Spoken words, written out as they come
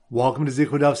Welcome to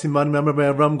Zichud Daf Siman Member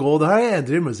by Avram Goldhar and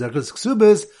today Maseches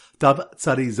Kesubos Daf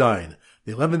Tzadi Zayin,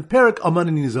 the 11th parak Aman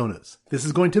and Nizonos. This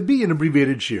is going to be an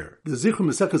abbreviated shir. The Zichud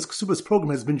Maseches Kesubos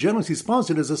program has been generously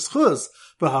sponsored as a schus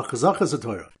for HaChazachas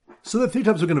HaTorah. So the three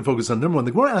topics we're going to focus on. Number one,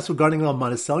 the Gemara asks regarding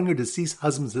Almana selling her deceased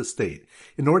husband's estate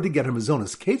in order to get her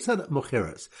mazonos. Ketzad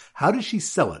mocheres. How does she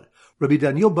sell it? Rabbi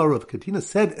Daniel Bar of Katina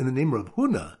said in the name of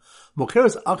Huna,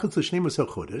 Mocheres achas l'shnei masar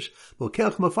chodesh,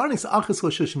 v'lokeach mafarnis achas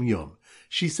l'shishim yom.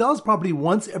 She sells property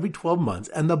once every 12 months,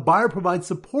 and the buyer provides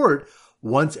support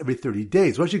once every 30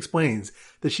 days. Rashi explains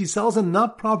that she sells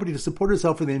enough property to support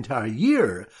herself for the entire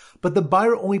year, but the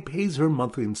buyer only pays her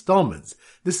monthly installments.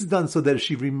 This is done so that if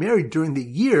she remarried during the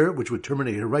year, which would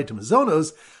terminate her right to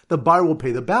mazonos, the buyer will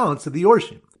pay the balance to the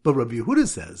yorshim. But Rabbi Yehuda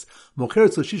says,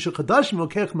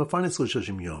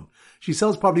 she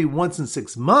sells property once in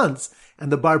 6 months,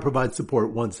 and the buyer provides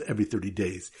support once every 30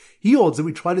 days. He holds that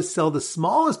we try to sell the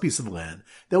smallest piece of land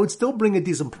that would still bring a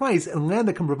decent price, and land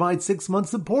that can provide 6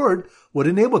 months support would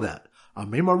enable that.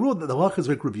 Amemar ruled that the halach is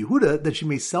like Rabbi Yehuda, that she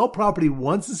may sell property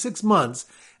once in 6 months,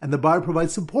 and the buyer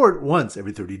provides support once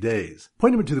every 30 days.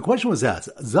 Point number two, the question was asked,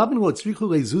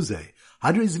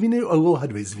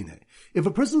 if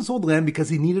a person sold land because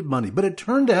he needed money, but it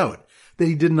turned out that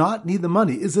he did not need the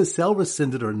money, is the sale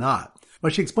rescinded or not?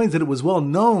 Well, she explains that it was well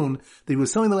known that he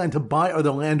was selling the land to buy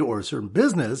either land or a certain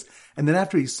business, and then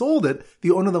after he sold it, the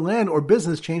owner of the land or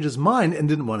business changed his mind and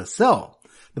didn't want to sell.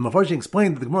 The Mefarshim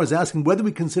explained that the Gemara is asking whether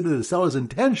we consider the seller's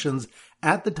intentions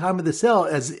at the time of the sale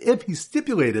as if he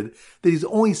stipulated that he's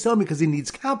only selling because he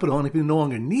needs capital, and if he no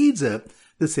longer needs it,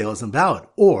 the sale is invalid.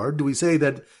 Or do we say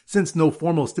that since no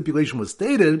formal stipulation was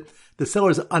stated, the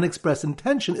seller's unexpressed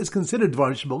intention is considered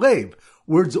dvar shebalev,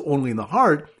 words only in the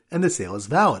heart, and the sale is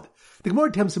valid? The Gemara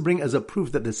attempts to bring as a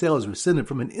proof that the sale is rescinded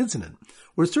from an incident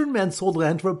where a certain man sold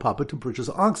land to Rav Papa to purchase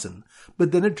oxen,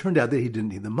 but then it turned out that he didn't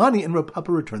need the money and Rav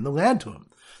Papa returned the land to him.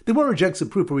 The Gemara rejects the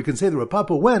proof where we can say that Rav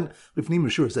Papa went, lifnim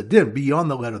mishur sadin,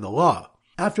 beyond the letter of the law.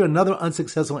 After another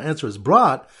unsuccessful answer is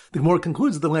brought, the Gemara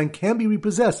concludes that the land can be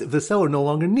repossessed if the seller no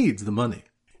longer needs the money.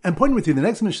 And pointing with you, the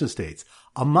next Mishnah states,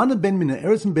 Almana ben mina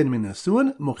erison ben mina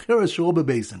nasuin, mocheres shelo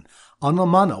bebesin. An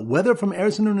almana, whether from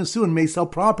erison or nasuin, may sell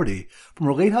property from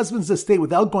her late husband's estate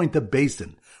without going to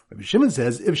besin. Rabbi Shimon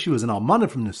says if she was an almana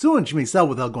from nasuin, she may sell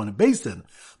without going to besin,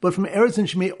 but from erison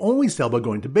she may only sell by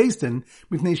going to besin,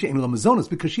 mipnei she'ein la mazonos,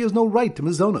 because she has no right to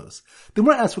mazonos. The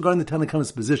Gemara asks regarding the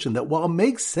Tanakhama's position that while it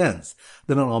makes sense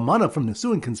that an almana from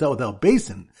nasuin can sell without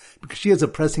besin, because she has a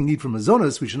pressing need for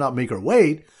mazonos, we should not make her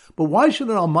wait, but why should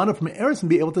an almana from erison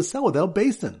be able to sell without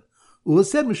besin? Ula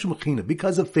said mishum china,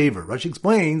 because of favor. Rashi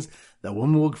explains that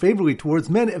women will look favorably towards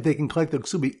men if they can collect their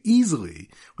ksubi easily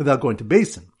without going to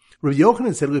besin. Rabbi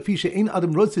Yochanan said,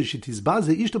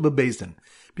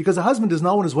 because a husband does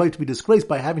not want his wife to be disgraced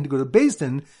by having to go to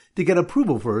besin to get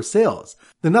approval for her sales.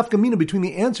 The nafkamina between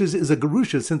the answers is a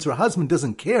gerusha, since her husband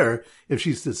doesn't care if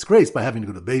she's disgraced by having to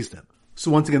go to besin. So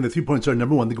once again, the 3 points are: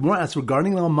 number one, the Gemara asks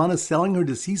regarding the almana selling her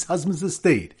deceased husband's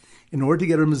estate in order to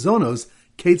get her mazonos,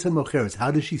 ketzad mocheres,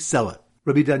 how does she sell it?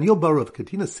 Rabbi Daniel Bar of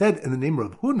Katina said in the name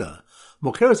of Huna,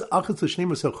 Mocheres achas l'shnei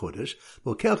masar chodesh,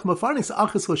 v'lokeach mafarnis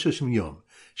achas l'shishim yom.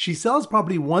 She sells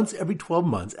property once every 12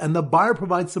 months, and the buyer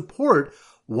provides support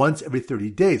once every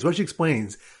 30 days. Rashi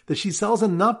explains that she sells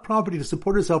enough property to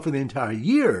support herself for the entire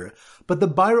year, but the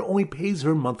buyer only pays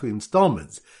her monthly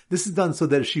installments. This is done so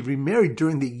that if she remarried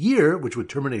during the year, which would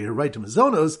terminate her right to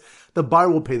mazonos, the buyer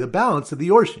will pay the balance to the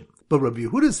yorshim. But Rabbi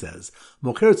Yehuda says,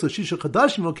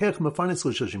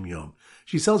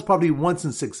 she sells property once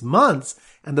in 6 months,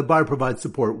 and the buyer provides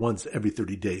support once every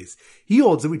 30 days. He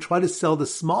holds that we try to sell the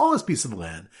smallest piece of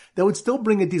land that would still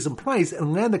bring a decent price,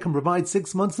 and land that can provide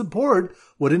 6 months support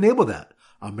would enable that.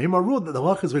 Amemar ruled that the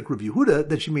halach is like Rabbi Yehuda,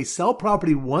 that she may sell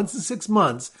property once in 6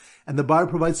 months, and the buyer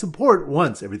provides support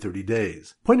once every 30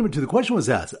 days. Point number two, the question was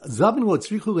asked,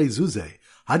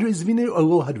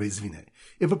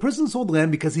 if a person sold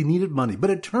land because he needed money,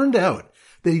 but it turned out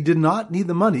that he did not need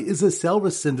the money, is the sale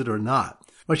rescinded or not?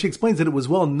 Well, she explains that it was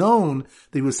well known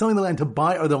that he was selling the land to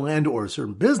buy either land or a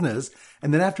certain business,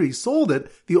 and then after he sold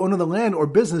it, the owner of the land or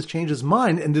business changed his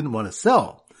mind and didn't want to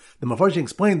sell. The Mefarshim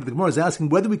explained that the Gemara is asking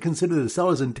whether we consider the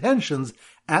seller's intentions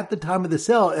at the time of the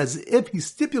sale as if he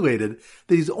stipulated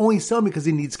that he's only selling because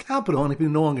he needs capital, and if he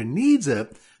no longer needs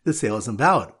it, the sale is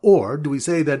invalid. Or do we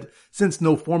say that since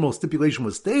no formal stipulation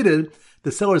was stated,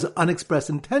 the seller's unexpressed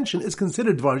intention is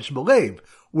considered dvar shebalev,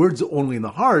 words only in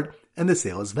the heart, and the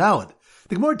sale is valid?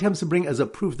 The Gemara attempts to bring as a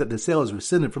proof that the sale is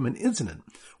rescinded from an incident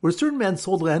where a certain man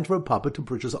sold land to Rav Papa to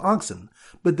purchase oxen,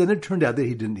 but then it turned out that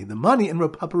he didn't need the money and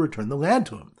Rav Papa returned the land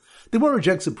to him. The Gemara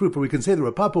rejects the proof where we can say that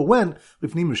Rav Papa went,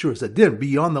 lifnim mishur sadin,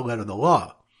 beyond the letter of the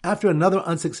law. After another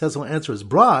unsuccessful answer is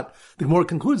brought, the Gemara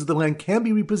concludes that the land can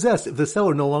be repossessed if the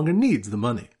seller no longer needs the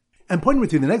money. And pointing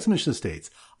with you, the next Mishnah states,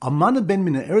 Almana ben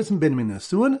mina erison ben mina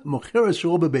nesuin mocheres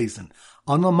shelo bebesin.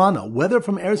 An almana, whether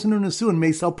from erison or nesuin,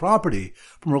 may sell property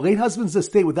from her late husband's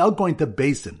estate without going to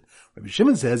besin. Rabbi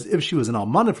Shimon says if she was an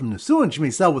almana from nesuin, she may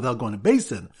sell without going to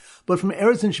besin, but from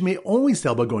erison she may only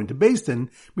sell by going to besin,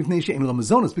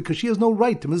 because she has no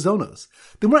right to mazonos.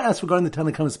 The Gemara asks regarding the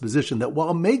Tanna Kamma's position that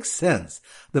while it makes sense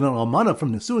that an almana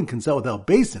from nesuin can sell without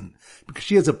besin, because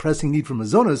she has a pressing need for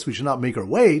mazonos, we should not make her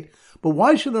wait. But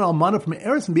why should an almana from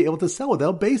erison be able to sell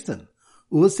without besin?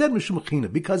 Ula said mishum china,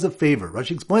 because of favor.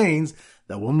 Rashi explains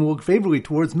that women will look favorably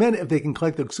towards men if they can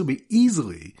collect their ksuba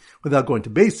easily without going to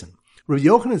besin. Rabbi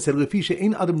Yochanan said,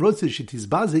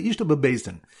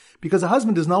 because a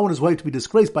husband does not want his wife to be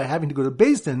disgraced by having to go to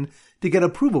besin to get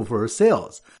approval for her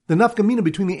sales. The nafkamina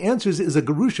between the answers is a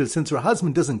gerusha, since her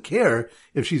husband doesn't care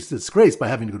if she's disgraced by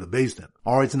having to go to besin.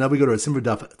 Alright, so now we go to our Simmer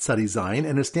Daf Tzadi Zayin,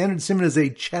 and a standard simmer is a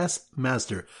chess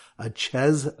master.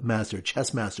 Chess master.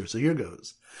 So here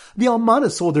goes. The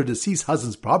almana sold her deceased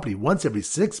husband's property once every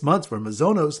 6 months for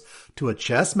mazonos to a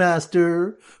chess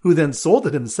master, who then sold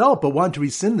it himself but wanted to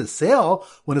rescind the sale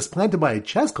when his plan to buy a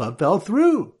chess club fell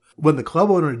through. When the club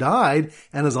owner died,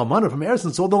 and his almana from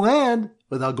erison sold the land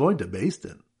without going to beis.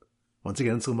 Once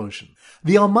again in slow motion.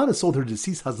 The almana sold her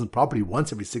deceased husband's property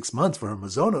once every 6 months for her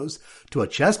mazonos to a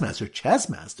chess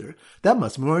master. That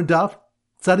must be more in Daf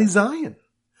Tzadi Zayin.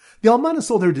 The almana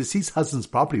sold her deceased husband's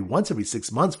property once every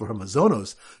 6 months for her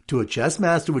mazonos to a chess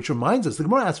master, which reminds us, the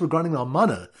Gemara asks regarding the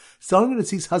almana selling her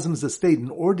deceased husband's estate in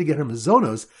order to get her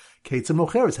mazonos. Ketzah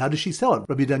mocheres, how does she sell it?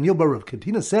 Rabbi Daniel bar Rav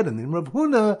Katina said, and in Rav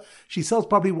Huna, she sells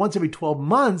property once every 12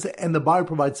 months, and the buyer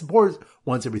provides support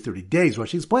once every 30 days.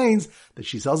 Rashi explains that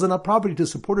she sells enough property to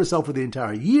support herself for the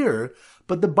entire year,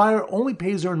 but the buyer only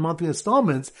pays her in monthly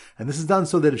installments, and this is done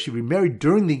so that if she remarried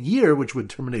during the year, which would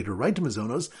terminate her right to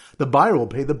mazonos, the buyer will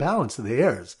pay the balance to the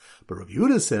heirs. But Rav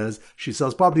Yehuda says she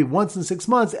sells property once in 6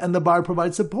 months, and the buyer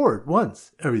provides support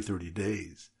once every 30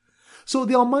 days. So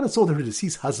the almana sold her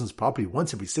deceased husband's property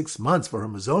once every 6 months for her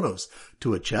mazonos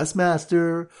to a chess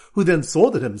master, who then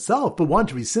sold it himself but wanted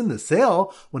to rescind the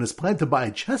sale when his plan to buy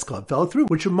a chess club fell through.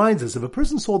 Which reminds us, if a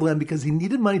person sold land because he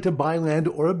needed money to buy land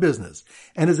or a business,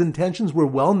 and his intentions were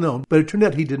well known, but it turned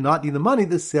out he did not need the money,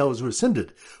 the sale was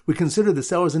rescinded. We consider the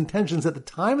seller's intentions at the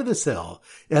time of the sale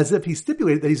as if he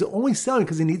stipulated that he's only selling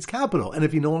because he needs capital, and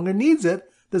if he no longer needs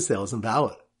it, the sale is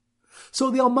invalid.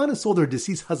 So the almana sold her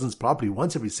deceased husband's property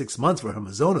once every 6 months for her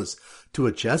mazonos to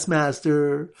a chess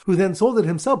master, who then sold it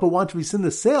himself but wanted to rescind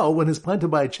the sale when his plan to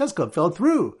buy a chess club fell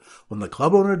through. When the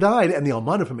club owner died, and the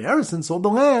almana from erison sold the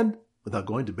land without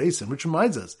going to beis, which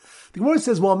reminds us, the Gemara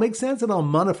says, well, it makes sense that an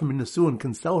almana from nesuin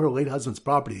can sell her late husband's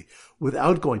property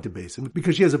without going to beis,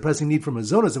 because she has a pressing need for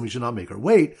mazonos and we should not make her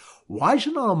wait. Why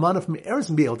should an almana from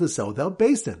erison be able to sell without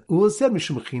beis? Ula said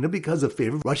mishum china, because of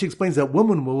favor. Rashi explains that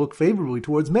women will look favorably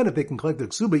towards men if they can collect their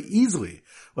ksuba easily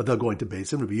without going to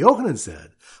beis. Rabbi Yochanan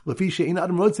said,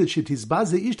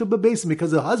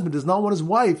 because the husband does not want his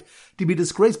wife to be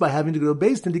disgraced by having to go to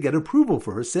beis to get approval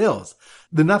for her sales.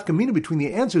 The nafkamina between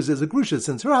the answers is a grusha,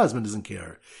 since her husband doesn't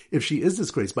care if she is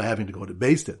disgraced by having to go to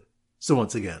beis. So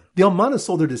once again, the almana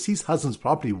sold her deceased husband's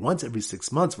property once every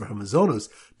 6 months for her mazonos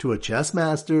to a chess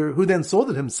master, who then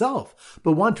sold it himself,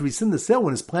 but wanted to rescind the sale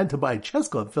when his plan to buy a chess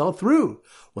club fell through.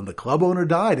 When the club owner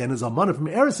died, and his almana from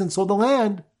erison sold the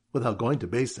land without going to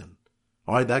beis.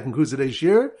 Alright, that concludes today's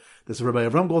shir. This is Rabbi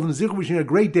Avram Golden Zichu wishing you a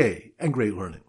great day and great learning.